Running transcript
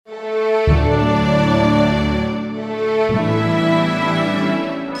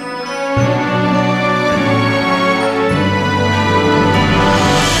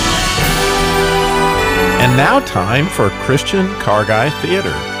now time for Christian Car Guy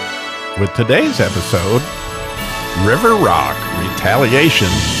Theater. With today's episode, River Rock Retaliation,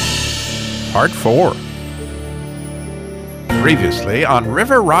 Part 4. Previously on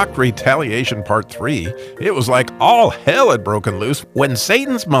River Rock Retaliation Part 3, it was like all hell had broken loose when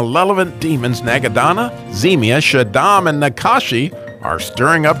Satan's malevolent demons Nagadonna, Zemia, Shaddam, and Nakashi are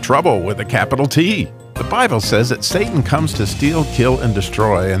stirring up trouble with a capital T. The Bible says that Satan comes to steal, kill, and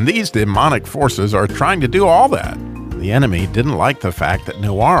destroy, and these demonic forces are trying to do all that. The enemy didn't like the fact that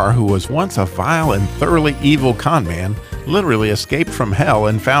Noir, who was once a vile and thoroughly evil conman, literally escaped from hell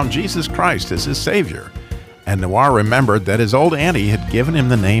and found Jesus Christ as his savior. And Noir remembered that his old auntie had given him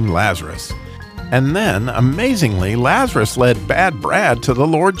the name Lazarus. And then, amazingly, Lazarus led Bad Brad to the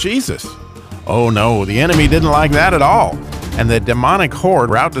Lord Jesus. Oh no, the enemy didn't like that at all. And the demonic horde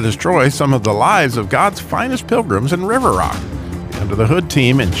were out to destroy some of the lives of God's finest pilgrims in River Rock. The Under the Hood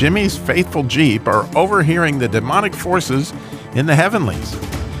team and Jimmy's faithful Jeep are overhearing the demonic forces in the heavenlies.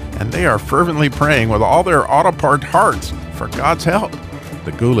 And they are fervently praying with all their auto-part hearts for God's help.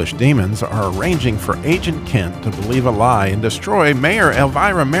 The ghoulish demons are arranging for Agent Kent to believe a lie and destroy Mayor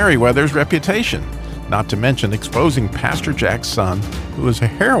Elvira Merryweather's reputation, not to mention exposing Pastor Jack's son, who is a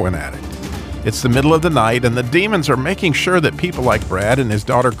heroin addict. It's the middle of the night, and the demons are making sure that people like Brad and his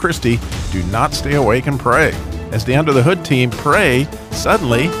daughter Christy do not stay awake and pray. As the Under the Hood team pray,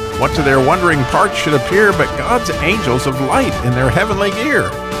 suddenly, what to their wondering parts should appear but God's angels of light in their heavenly gear.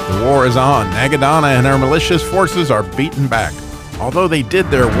 The war is on. Nagadonna and her malicious forces are beaten back, although they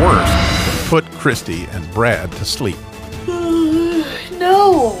did their worst to put Christy and Brad to sleep.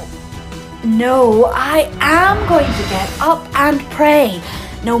 No, I am going to get up and pray,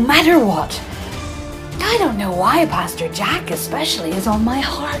 no matter what. I don't know why Pastor Jack especially is on my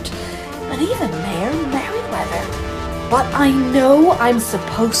heart, and even Mayor Merryweather. But I know I'm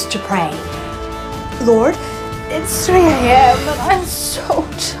supposed to pray. Lord, it's 3 a.m. and I'm so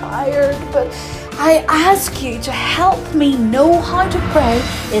tired, but I ask you to help me know how to pray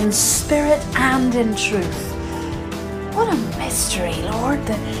in spirit and in truth. What a mystery, Lord,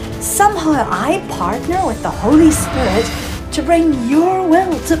 that somehow I partner with the Holy Spirit to bring your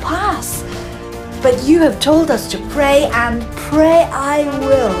will to pass. But you have told us to pray, and pray I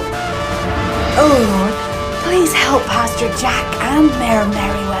will. Oh Lord, please help Pastor Jack and Mayor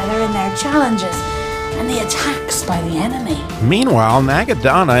Merryweather in their challenges and the attacks by the enemy. Meanwhile,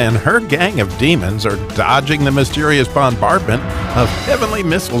 Nagadonna and her gang of demons are dodging the mysterious bombardment of heavenly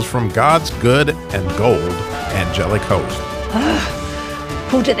missiles from God's good and gold angelic host.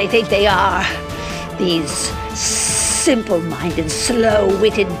 Who do they think they are? These simple-minded,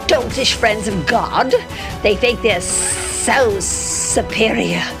 slow-witted, doltish friends of God? They think they're so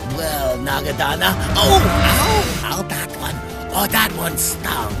superior. Well, Nagadonna. That one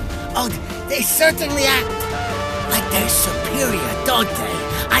stung. Oh, they certainly act like they're superior, don't they?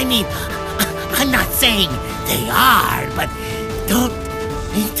 I mean, I'm not saying they are, but don't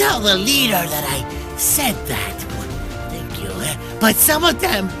tell the leader that I said that. Thank you. But some of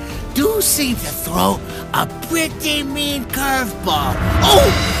them do seem to throw a pretty mean curveball.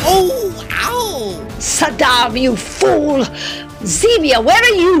 Ow! Saddam, you fool! Zemia, where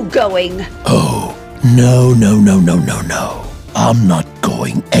are you going? Oh, no. I'm not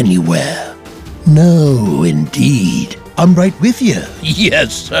going anywhere. No, indeed. I'm right with you.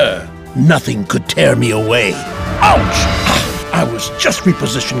 Yes, sir. Nothing could tear me away. Ouch! I was just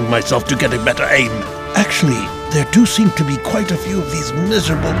repositioning myself to get a better aim. Actually, there do seem to be quite a few of these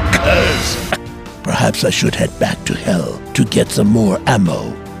miserable curs. Perhaps I should head back to hell to get some more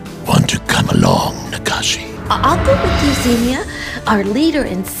ammo. Want to come along, Nakashi? I'll go with you, Zemia. Our leader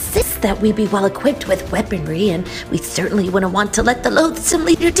insists that we be well equipped with weaponry, and we certainly wouldn't want to let the loathsome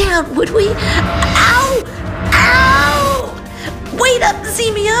leader down, would we? Ow! Wait up,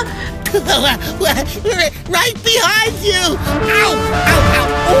 Zemia! Right behind you! Ow!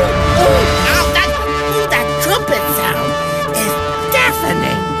 That trumpet sound is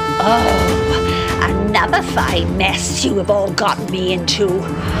deafening. Oh, another fine mess you have all gotten me into.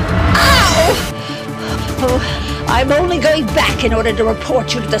 Ow! Oh, I'm only going back in order to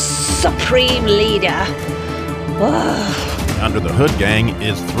report you to the Supreme Leader. The Under the Hood gang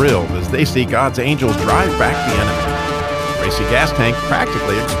is thrilled as they see God's angels drive back the enemy. Racy gas tank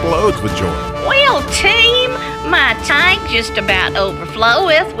practically explodes with joy. Well, team, my tank just about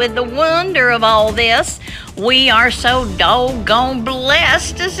overfloweth with the wonder of all this. We are so doggone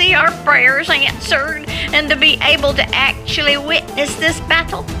blessed to see our prayers answered and to be able to actually witness this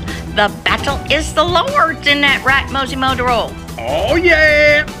battle. The battle is the Lord's, isn't that right, Mosey Motorola? Oh,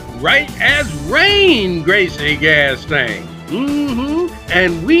 yeah. Right as rain, Gracie Gas Tank.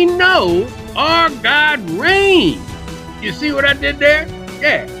 And we know our god reigns. You see what I did there?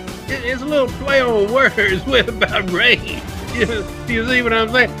 Yeah, it's a little play on words with about rain. You see what I'm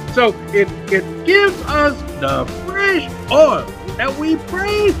saying? So it gives us the fresh oil that we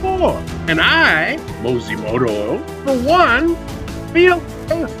pray for. And I, Mosimoto, for one, feel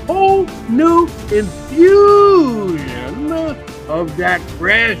a whole new infusion of that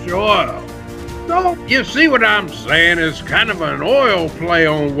fresh oil. So you see what I'm saying? It's kind of an oil play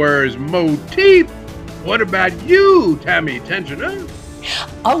on words motif. What about you, Tammy Tensioner?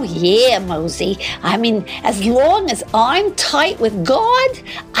 Oh, yeah, Mosey. I mean, as long as I'm tight with God,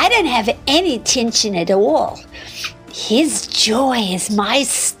 I don't have any tension at all. His joy is my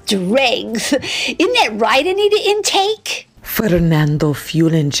strength. Isn't that right, Anita Intake? Fernando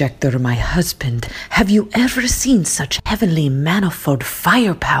Fuel Injector, my husband, have you ever seen such heavenly manifold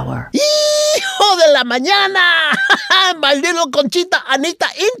firepower? Hijo de la mañana! My little Conchita Anita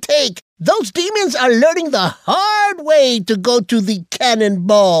Intake! Those demons are learning the hard way to go to the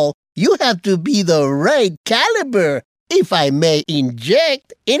cannonball. You have to be the right caliber. If I may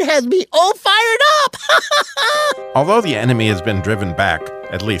inject, it has me all fired up! Although the enemy has been driven back,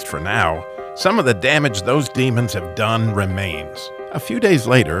 at least for now, some of the damage those demons have done remains. A few days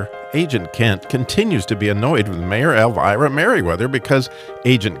later, Agent Kent continues to be annoyed with Mayor Elvira Merryweather because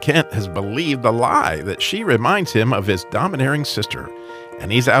Agent Kent has believed the lie that she reminds him of his domineering sister,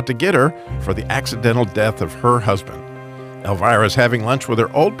 and he's out to get her for the accidental death of her husband. Elvira's having lunch with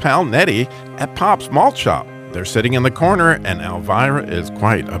her old pal Nettie at Pop's malt shop. They're sitting in the corner, and Elvira is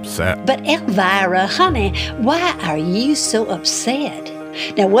quite upset. But Elvira, honey, why are you so upset?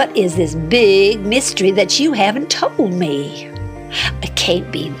 Now, what is this big mystery that you haven't told me? It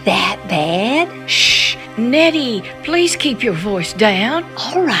can't be that bad. Shh, Nettie, please keep your voice down.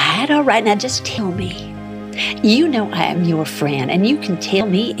 All right. Now just tell me. You know I am your friend, and you can tell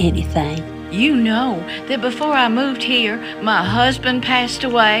me anything. You know that before I moved here, my husband passed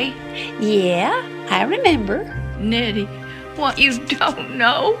away? Yeah, I remember. Nettie, what you don't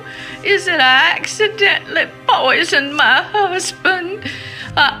know is that I accidentally poisoned my husband.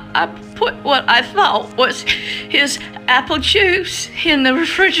 I put what I thought was his apple juice in the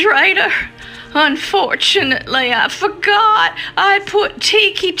refrigerator. Unfortunately, I forgot I put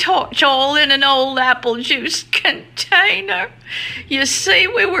tiki torch oil in an old apple juice container. You see,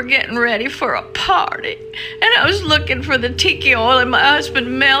 we were getting ready for a party, and I was looking for the tiki oil, and my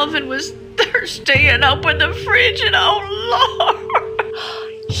husband Melvin was thirsty and opened the fridge, and oh, Lord.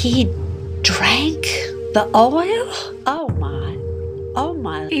 He drank the oil? Oh, my.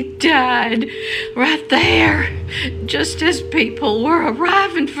 He died right there, just as people were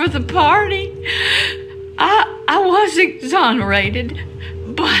arriving for the party. I was exonerated,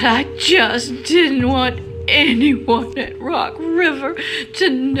 but I just didn't want anyone at Rock River to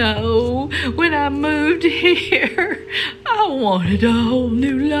know. When I moved here, I wanted a whole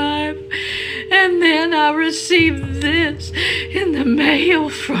new life. And then I received this in the mail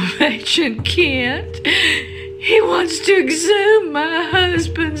from Agent Kent. He wants to exhume my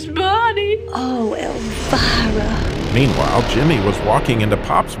husband's body. Oh, Elvira. Meanwhile, Jimmy was walking into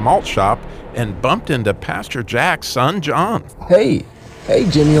Pop's malt shop and bumped into Pastor Jack's son, John. Hey,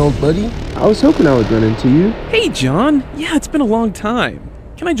 Jimmy, old buddy. I was hoping I would run into you. Hey, John. Yeah, it's been a long time.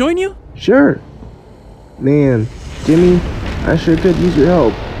 Can I join you? Sure. Man, Jimmy, I sure could use your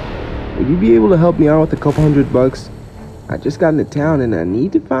help. Would you be able to help me out with a couple $100? I just got into town and I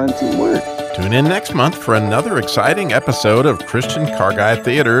need to find some work. Tune in next month for another exciting episode of Christian Car Guy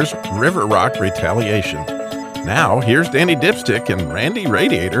Theater's River Rock Retaliation. Now, here's Danny Dipstick and Randy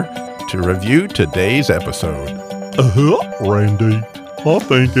Radiator to review today's episode. Randy, I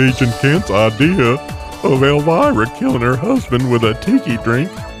think Agent Kent's idea of Elvira killing her husband with a tiki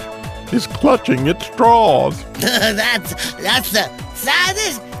drink is clutching at straws. That's the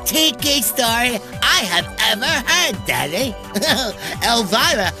saddest tiki story I have ever heard, Daddy.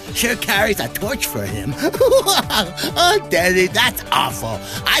 Elvira sure carries a torch for him. Oh, Daddy, that's awful.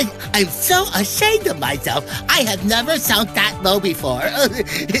 I'm so ashamed of myself. I have never sunk that low before.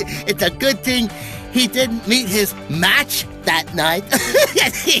 It's a good thing he didn't meet his match that night.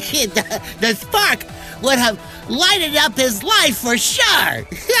 The spark would have lighted up his life for sure.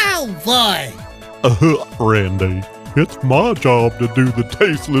 Oh, boy. Randy, it's my job to do the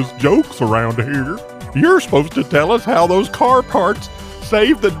tasteless jokes around here. You're supposed to tell us how those car parts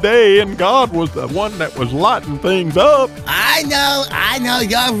saved the day and God was the one that was lighting things up. I know,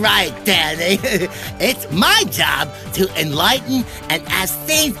 you're right, Daddy. It's my job to enlighten, and as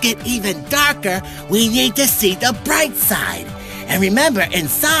things get even darker, we need to see the bright side. And remember, in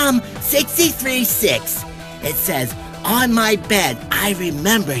Psalm 63:6, it says, "On my bed I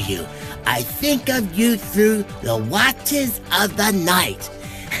remember you. I think of you through the watches of the night.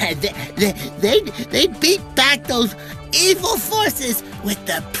 They beat back those evil forces with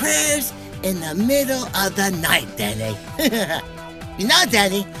the prayers in the middle of the night, Danny. You know,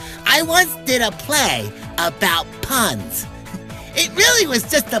 Danny, I once did a play about puns. It really was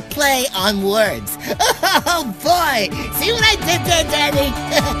just a play on words. Oh, boy. See what I did there, Danny?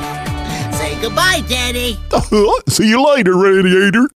 Say goodbye, Danny. See you later, Radiator.